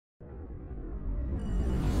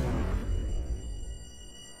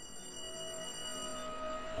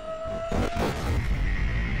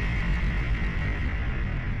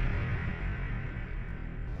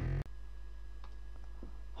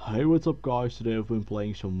Hey, what's up guys, today I've been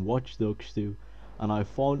playing some Watch Dogs 2 and I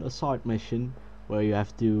found a side mission where you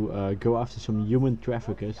have to go after some human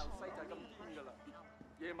traffickers.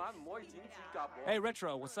 Hey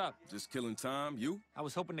Retro, what's up? Just killing time, you? I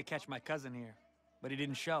was hoping to catch my cousin here, but he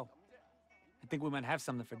didn't show. I think we might have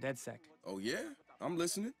something for DedSec. Oh yeah? I'm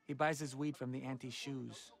listening. He buys his weed from the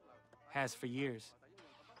anti-shoes. Has for years.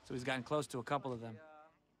 So he's gotten close to a couple of them.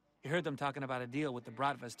 He heard them talking about a deal with the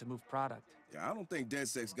Bratvas to move product. Yeah, I don't think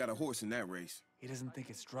DedSec's got a horse in that race. He doesn't think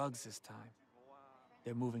it's drugs this time.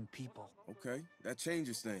 They're moving people. Okay, that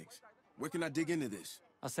changes things. Where can I dig into this?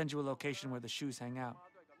 I'll send you a location where the shoes hang out.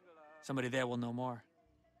 Somebody there will know more.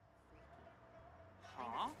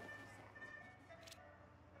 Huh?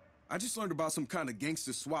 I just learned about some kind of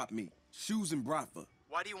gangster swap meet. Shoes and Bratva.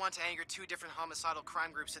 Why do you want to anger two different homicidal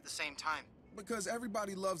crime groups at the same time? Because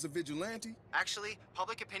everybody loves a vigilante. Actually,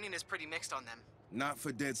 public opinion is pretty mixed on them. Not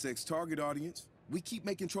for DedSec's target audience. We keep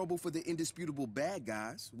making trouble for the indisputable bad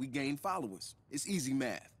guys. We gain followers. It's easy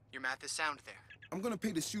math. Your math is sound there. I'm gonna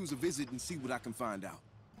pay the shoes a visit and see what I can find out.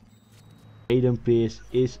 Aiden Pierce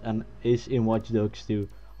is in Watch Dogs 2.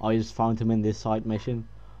 I just found him in this side mission.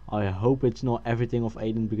 I hope it's not everything of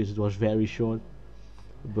Aiden because it was very short.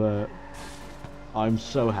 But I'm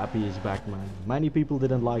so happy he's back, man. Many people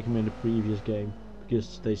didn't like him in the previous game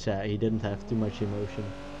because they said he didn't have too much emotion.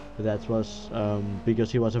 But that was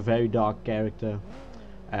because he was a very dark character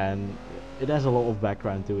and it has a lot of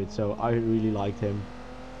background to it, so I really liked him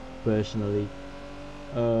personally.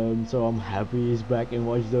 So I'm happy he's back in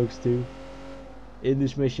Watch Dogs 2. In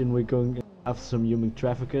this mission we're going after some human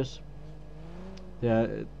traffickers. Yeah,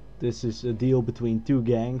 this is a deal between two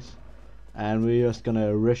gangs and we're just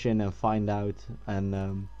gonna rush in and find out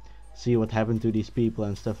and see what happened to these people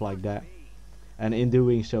and stuff like that. And in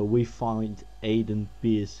doing so we find Aiden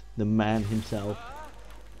Pierce, the man himself.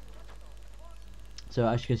 So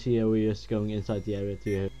as you can see here, we're just going inside the area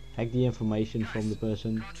to hack the information from the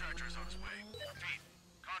person.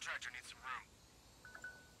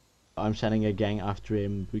 I'm sending a gang after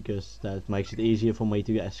him because that makes it easier for me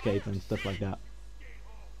to escape and stuff like that.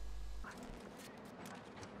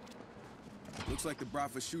 Looks like the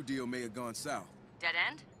Bratva shoe deal may have gone south. Dead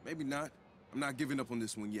end? Maybe not. I'm not giving up on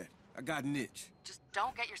this one yet. I got an itch. Just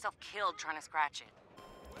don't get yourself killed trying to scratch it.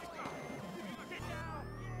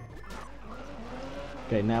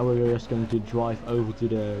 Okay, now we're just going to drive over to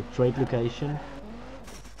the trade location.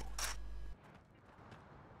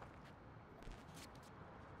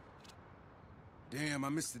 Damn, I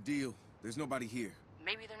missed the deal. There's nobody here.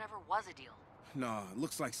 Maybe there never was a deal. Nah, it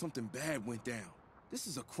looks like something bad went down. This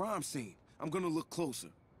is a crime scene. I'm gonna look closer.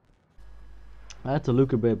 I had to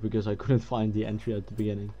look a bit because I couldn't find the entry at the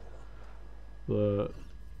beginning. But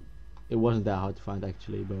it wasn't that hard to find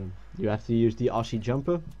actually, but you have to use the RC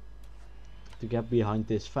jumper to get behind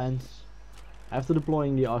this fence. After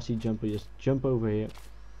deploying the RC jumper, just jump over here.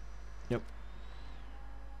 Yep.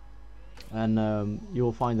 And you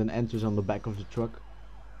will find an entrance on the back of the truck.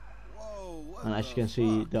 Whoa, And as you can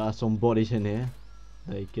see, there are some bodies in here.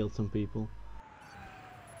 They killed some people.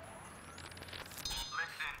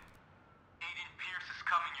 Listen, Aiden Pierce is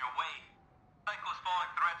coming your way. Psycho's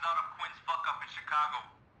falling threads out of Quinn's fuck up in Chicago.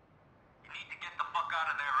 You need to get the fuck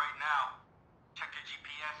out of there right now. Check your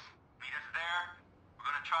GPS. Meet us there. We're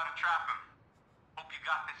gonna try to trap him. Hope you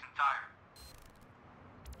got this in time.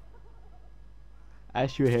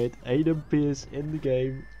 As you heard, Aiden Pierce in the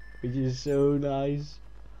game, which is so nice.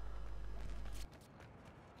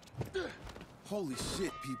 Holy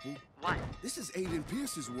shit, people. What? This is Aiden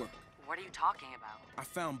Pierce's work. What are you talking about? I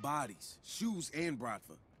found bodies, shoes and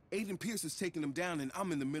Bratva. Aiden Pierce is taking them down and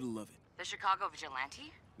I'm in the middle of it. The Chicago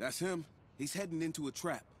vigilante? That's him. He's heading into a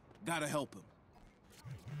trap. Gotta help him.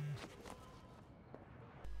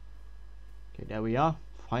 Okay, there we are,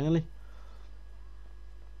 finally.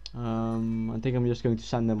 I think I'm just going to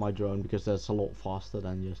send in my drone because that's a lot faster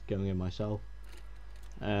than just going in myself.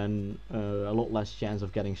 And a lot less chance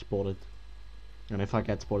of getting spotted. And if I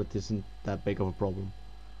get spotted, it isn't that big of a problem.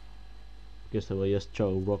 Because they will just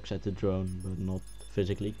throw rocks at the drone, but not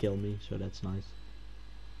physically kill me, so that's nice.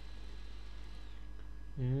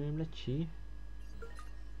 Let's see.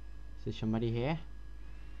 Is there somebody here?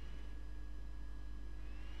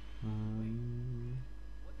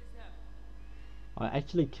 I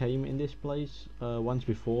actually came in this place once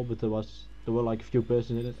before, but there were like a few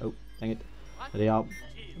persons in it. Oh, dang it! They are,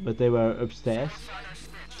 but they were upstairs.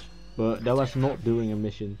 But that was not doing a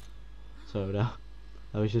mission, so that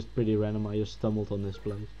was just pretty random. I just stumbled on this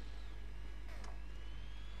place.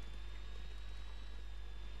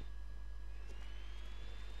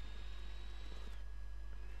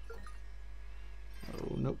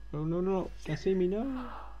 Oh no, no, no, no, can't see me, no.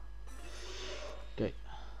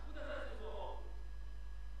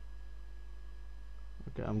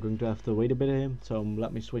 Okay, I'm going to have to wait a bit of him, so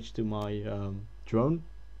let me switch to my drone.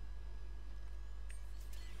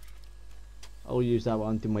 I'll use that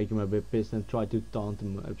one to make him a bit pissed and try to taunt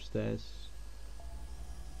him upstairs.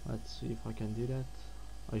 Let's see if I can do that.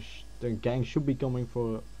 The gang should be coming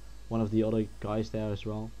for one of the other guys there as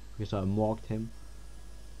well, because I marked him.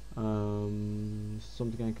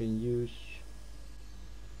 Something I can use.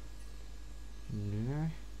 Yeah.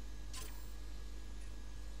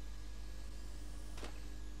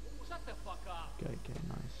 Okay,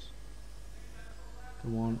 nice.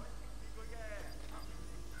 Come on.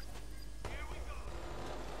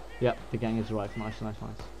 Yep, the gang has arrived. Nice.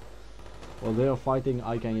 While they are fighting,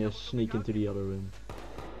 I can just sneak into the other room.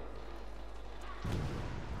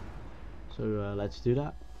 So let's do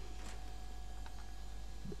that.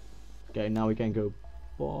 Okay, now we can go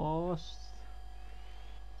past.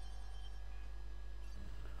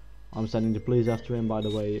 I'm sending the police after him, by the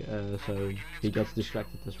way, so he gets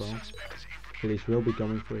distracted as well. Police will be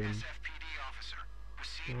coming for him.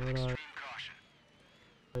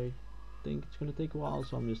 But I think it's gonna take a while,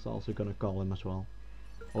 so I'm just also gonna call him as well.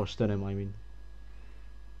 Or stun him, I mean.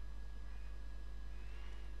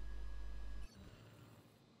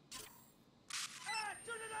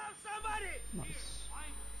 Nice.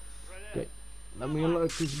 Okay, let me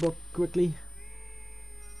alert this bot quickly.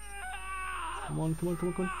 Come on.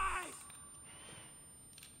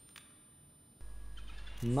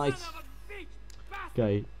 Nice.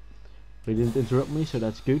 Okay, he didn't interrupt me, so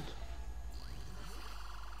that's good.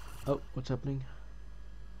 Oh, what's happening?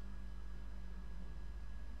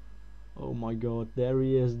 Oh my god, there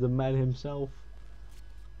he is, the man himself.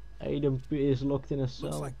 Aiden Pierce locked in a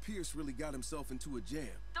cell. Looks like Pierce really got himself into a jam.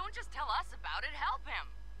 Don't just tell us about it, help him.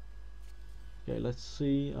 Okay, let's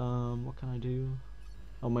see, what can I do?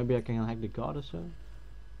 Oh, maybe I can hack the guard or so?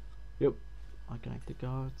 Yep, I can hack the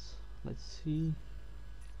guards. Let's see.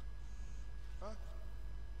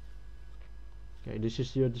 Okay, this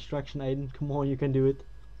is your distraction, Aiden. Come on, you can do it.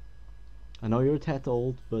 I know you're a tad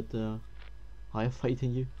old, but I have faith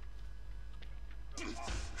in you.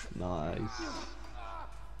 Nice.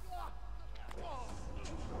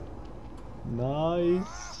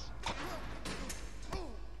 Nice.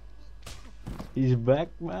 He's back,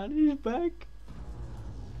 man. He's back.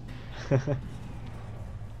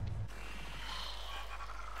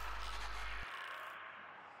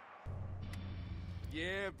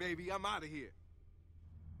 Yeah, baby, I'm out of here.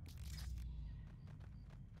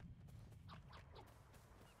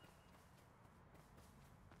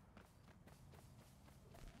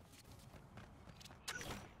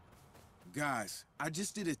 Guys, I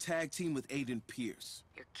just did a tag team with Aiden Pierce.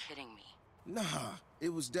 You're kidding me. Nah, it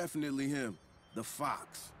was definitely him. The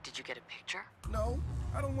Fox. Did you get a picture? No,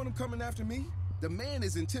 I don't want him coming after me. The man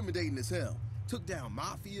is intimidating as hell. Took down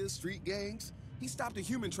mafias, street gangs. He stopped a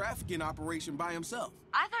human trafficking operation by himself.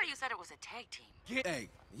 I thought you said it was a tag team. Hey,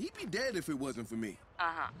 he'd be dead if it wasn't for me.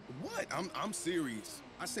 Uh-huh. What? I'm serious.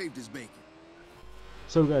 I saved his bacon.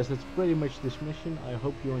 So guys, that's pretty much this mission. I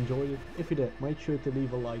hope you enjoyed it. If you did, make sure to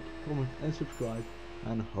leave a like, comment and subscribe.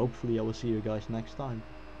 And hopefully I will see you guys next time.